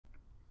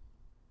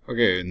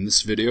Okay, in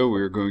this video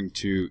we're going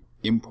to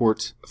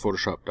import a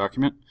Photoshop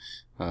document.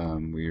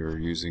 We are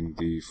using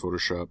the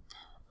Photoshop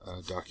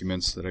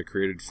documents that I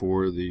created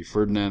for the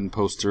Ferdinand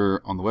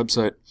poster on the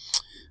website.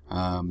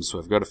 So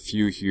I've got a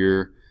few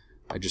here.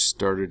 I just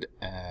started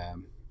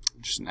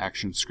just an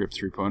Action Script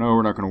 3.0.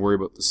 We're not going to worry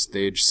about the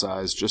stage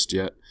size just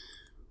yet.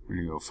 We're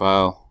going to go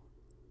File,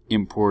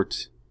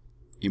 Import,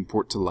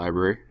 Import to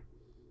Library.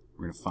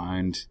 We're going to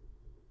find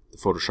the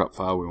Photoshop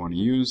file we want to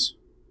use.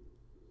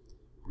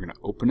 We're going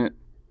to open it.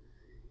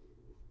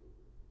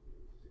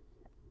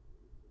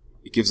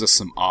 It gives us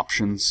some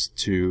options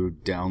to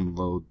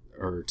download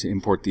or to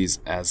import these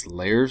as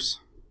layers.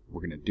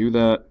 We're going to do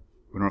that.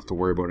 We don't have to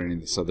worry about any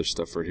of this other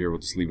stuff right here. We'll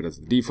just leave it as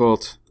the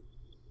default.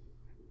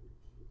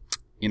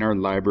 In our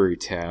Library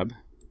tab,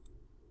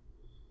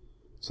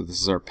 so this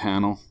is our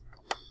panel,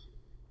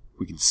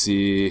 we can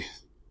see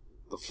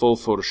the full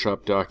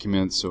Photoshop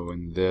document. So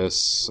in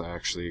this, I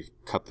actually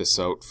cut this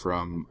out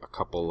from a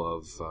couple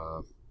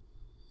of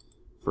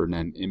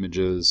Ferdinand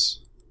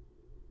images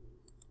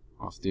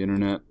off the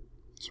internet.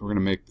 So we're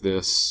going to make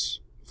this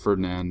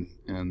Ferdinand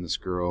and this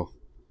girl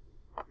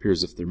appear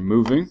as if they're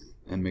moving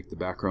and make the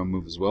background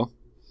move as well.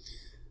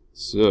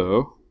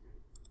 So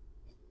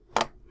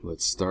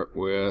let's start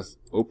with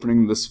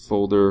opening this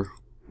folder.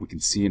 We can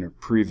see in our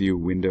preview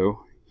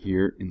window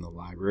here in the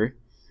library,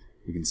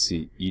 we can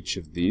see each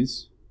of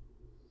these.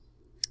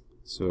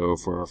 So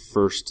for our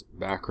first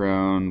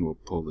background, we'll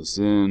pull this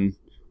in.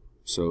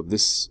 So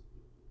this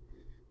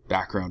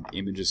background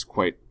image is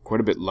quite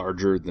a bit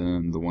larger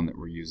than the one that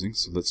we're using.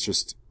 So let's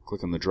just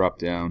click on the drop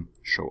down,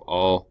 show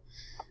all.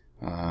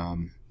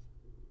 When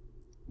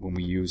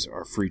we use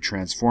our free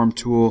transform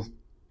tool,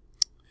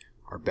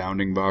 our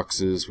bounding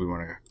boxes, we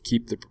want to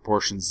keep the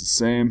proportions the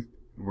same.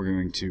 We're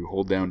going to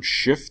hold down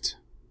Shift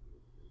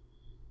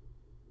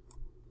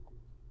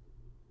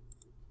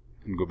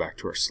and go back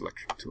to our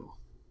selection tool.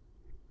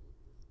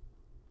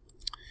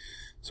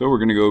 So we're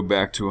going to go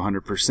back to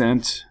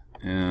 100%,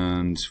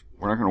 and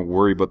we're not going to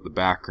worry about the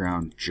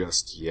background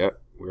just yet.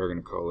 We are going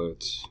to call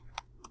it,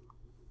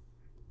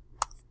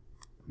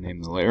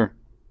 name the layer.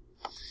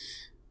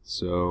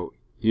 So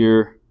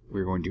here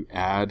we're going to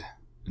add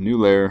a new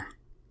layer,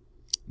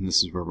 and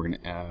this is where we're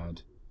going to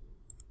add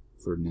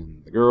Ferdinand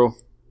and the girl.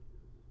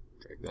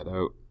 Drag that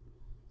out.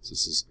 So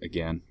this is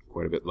again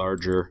quite a bit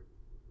larger.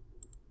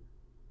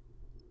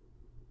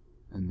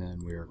 And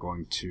then we are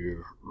going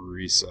to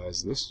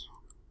resize this.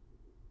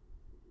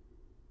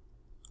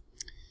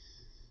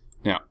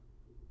 Now,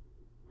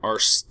 our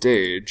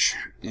stage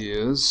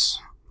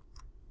is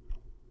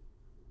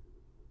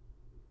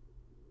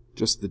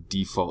just the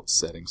default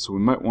setting, so we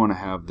might want to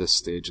have this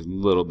stage a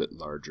little bit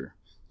larger.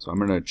 So I'm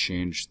going to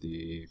change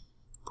the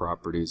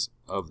properties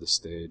of the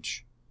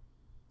stage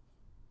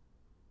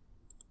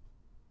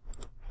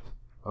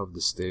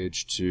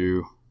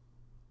to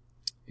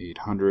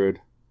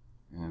 800,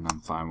 and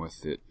I'm fine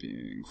with it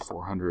being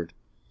 400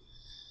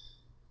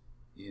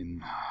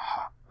 in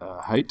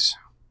height.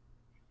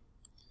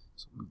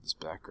 So move this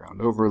background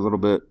over a little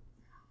bit.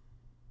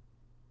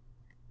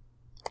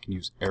 I can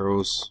use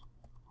arrows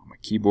on my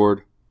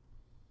keyboard.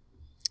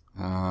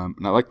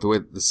 And I like the way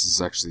that this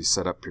is actually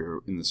set up here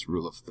in this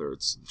rule of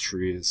thirds. The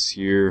tree is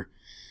here,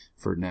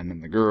 Ferdinand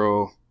and the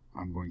girl.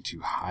 I'm going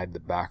to hide the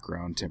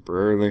background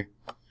temporarily.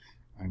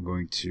 I'm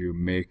going to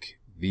make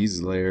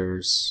these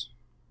layers,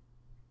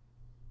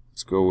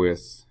 let's go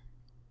with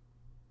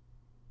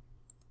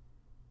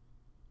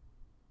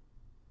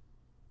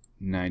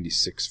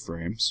 96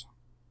 frames.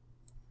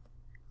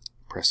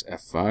 Press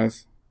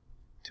F5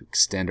 to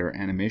extend our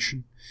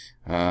animation.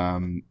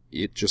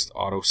 It just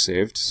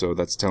auto-saved, so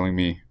that's telling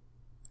me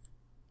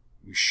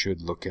we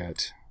should look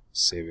at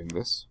saving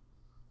this.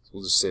 So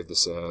we'll just save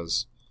this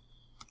as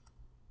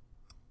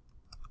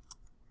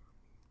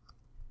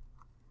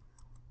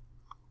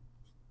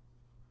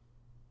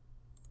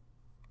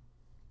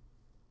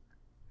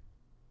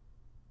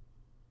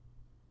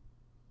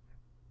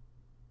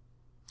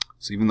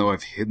so even though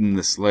I've hidden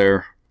this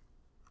layer,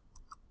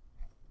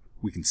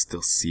 we can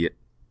still see it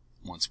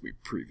once we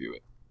preview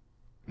it.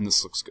 And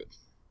this looks good.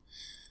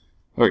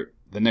 Okay,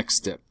 the next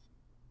step,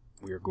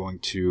 we are going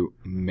to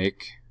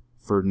make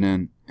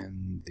Ferdinand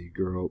and the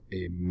girl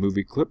a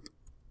movie clip.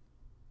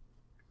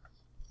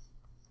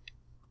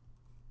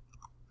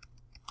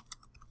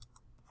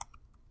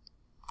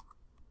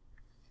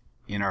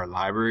 In our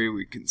library,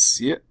 we can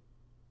see it.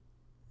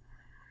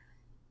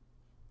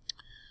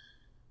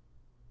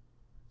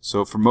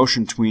 So for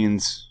motion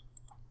tweens,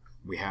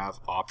 we have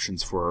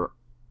options for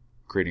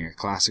creating a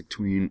classic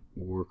tween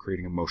or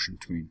creating a motion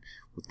tween.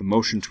 With the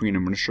motion tween,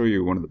 I'm going to show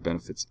you one of the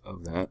benefits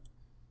of that.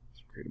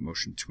 So create a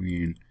motion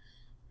tween.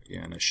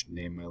 Again, I should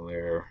name my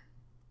layer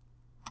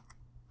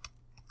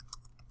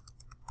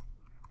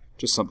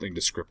just something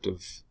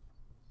descriptive.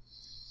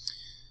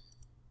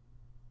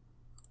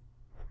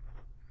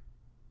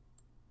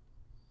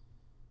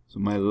 So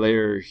my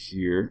layer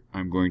here,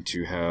 I'm going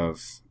to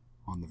have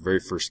on the very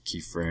first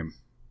keyframe,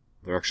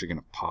 they're actually going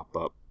to pop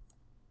up.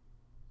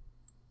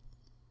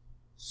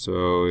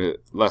 So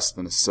less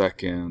than a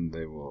second,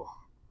 they will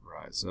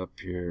rise up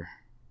here.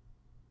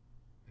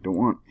 I don't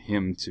want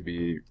him to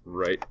be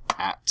right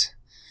at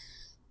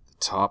the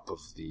top of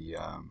the,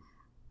 I'll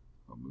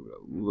move it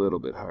a little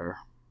bit higher.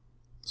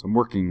 So I'm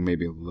working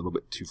maybe a little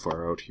bit too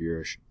far out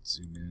here. I should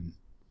zoom in.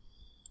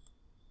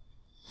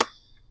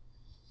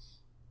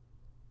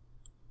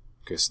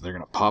 Okay, so they're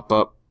going to pop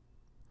up,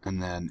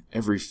 and then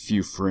every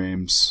few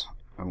frames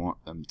I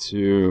want them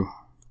to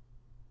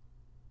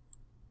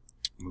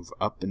move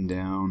up and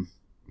down.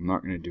 I'm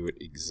not going to do it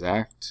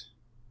exact.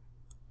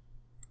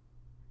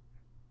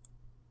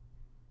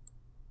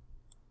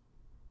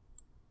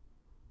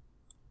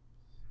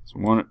 So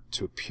I want it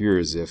to appear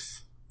as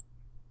if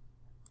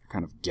they're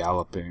kind of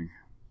galloping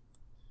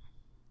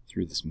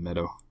through this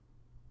meadow.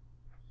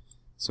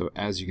 So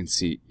as you can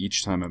see,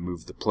 each time I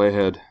move the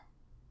playhead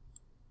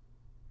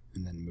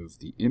and then move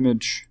the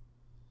image,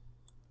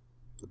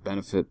 the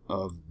benefit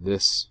of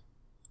this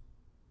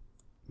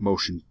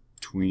motion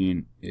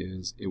tween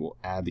is it will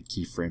add the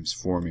keyframes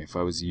for me. If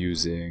I was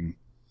using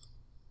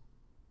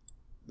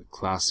the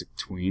classic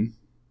tween,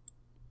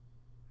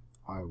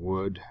 I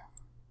would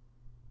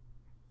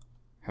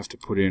have to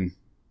put in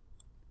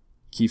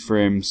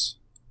keyframes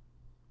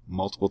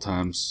multiple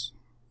times,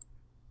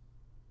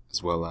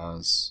 as well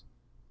as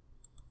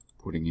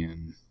putting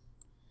in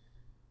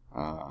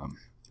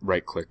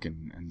right click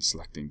and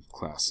selecting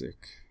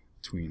classic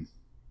tween.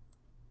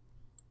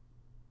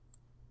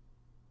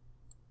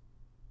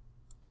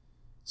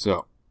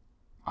 So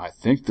I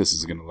think this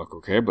is going to look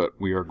okay, but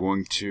we are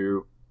going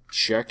to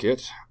check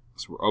it.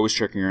 So we're always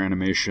checking our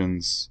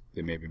animations.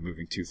 They may be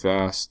moving too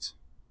fast.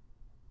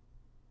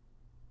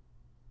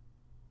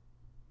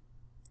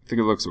 I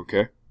think it looks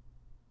okay.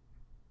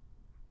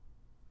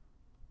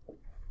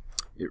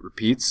 It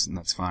repeats, and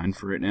that's fine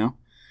for right now.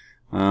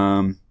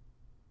 The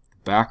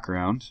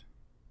background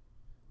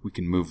we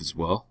can move as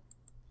well.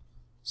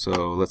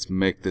 So let's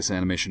make this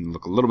animation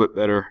look a little bit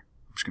better.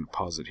 I'm just going to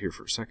pause it here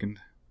for a second.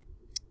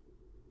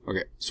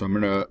 Okay, so I'm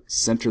going to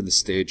center the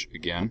stage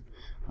again.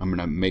 I'm going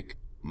to make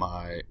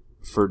my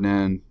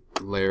Ferdinand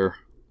layer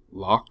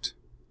locked.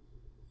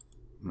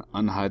 I'm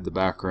going to unhide the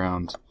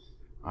background.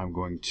 I'm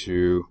going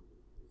to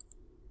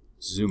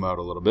zoom out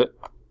a little bit.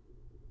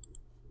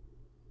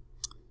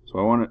 So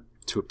I want it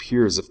to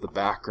appear as if the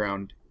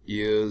background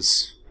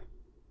is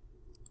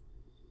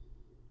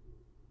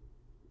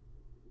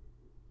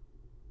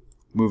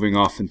moving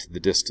off into the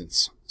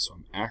distance. So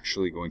I'm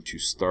actually going to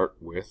start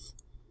with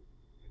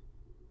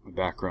my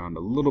background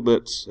a little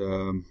bit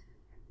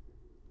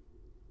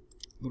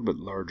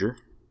larger.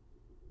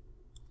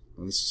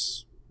 Now this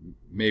is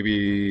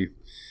maybe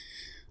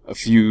a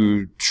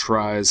few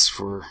tries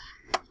for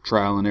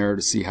trial and error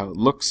to see how it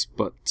looks,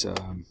 but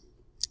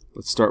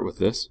let's start with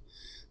this.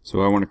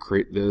 So I want to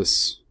create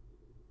this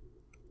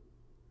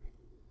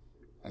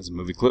as a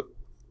movie clip.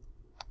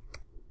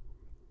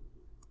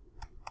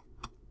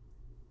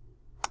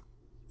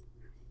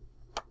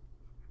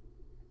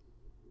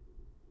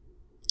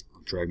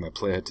 I'll drag my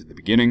playhead to the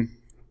beginning,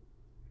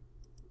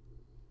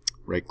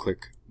 right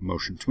click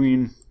motion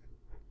tween,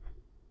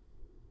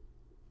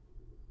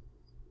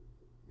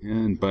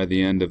 and by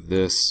the end of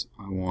this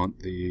I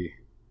want the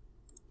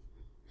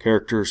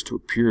characters to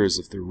appear as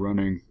if they're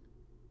running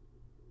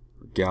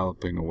or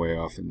galloping away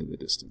off into the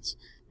distance.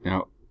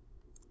 Now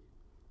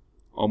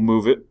I'll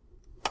move it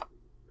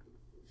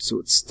so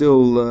it's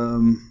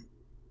still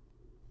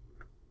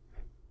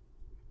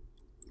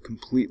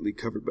completely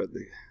covered by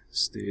the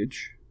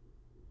stage,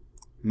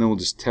 and then we'll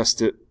just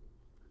test it,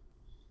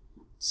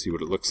 see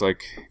what it looks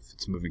like. If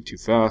it's moving too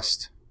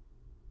fast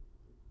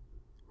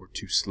or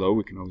too slow,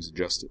 we can always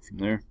adjust it from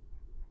there.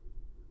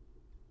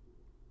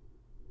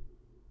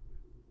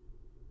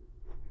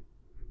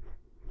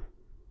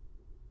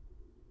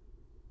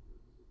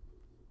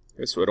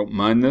 Okay, so I don't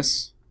mind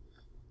this.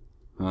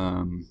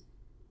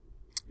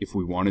 If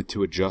we wanted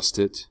to adjust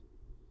it,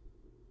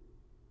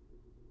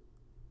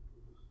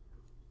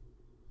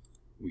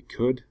 we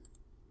could.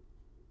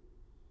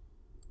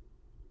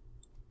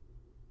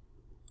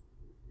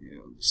 Yeah,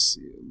 I'll just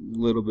see a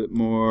little bit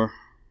more.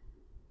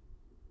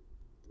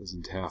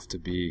 Doesn't have to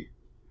be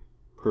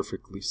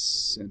perfectly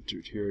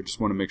centered here. I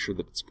just want to make sure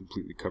that it's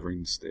completely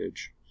covering the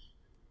stage.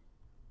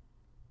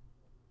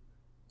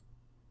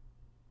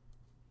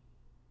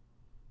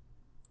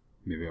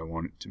 Maybe I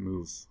want it to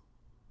move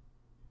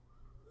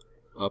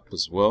up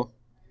as well.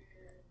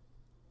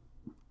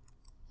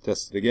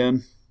 Test it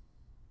again.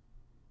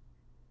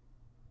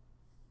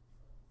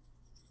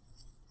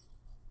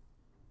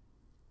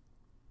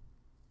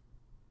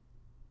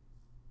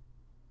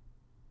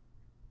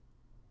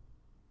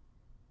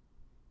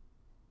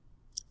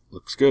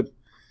 Looks good.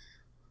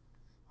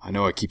 I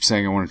know I keep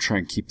saying I want to try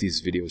and keep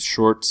these videos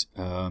short.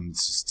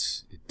 It's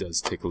just, it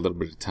does take a little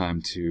bit of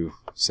time to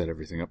set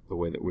everything up the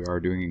way that we are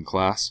doing in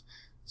class.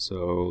 So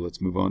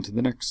let's move on to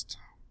the next.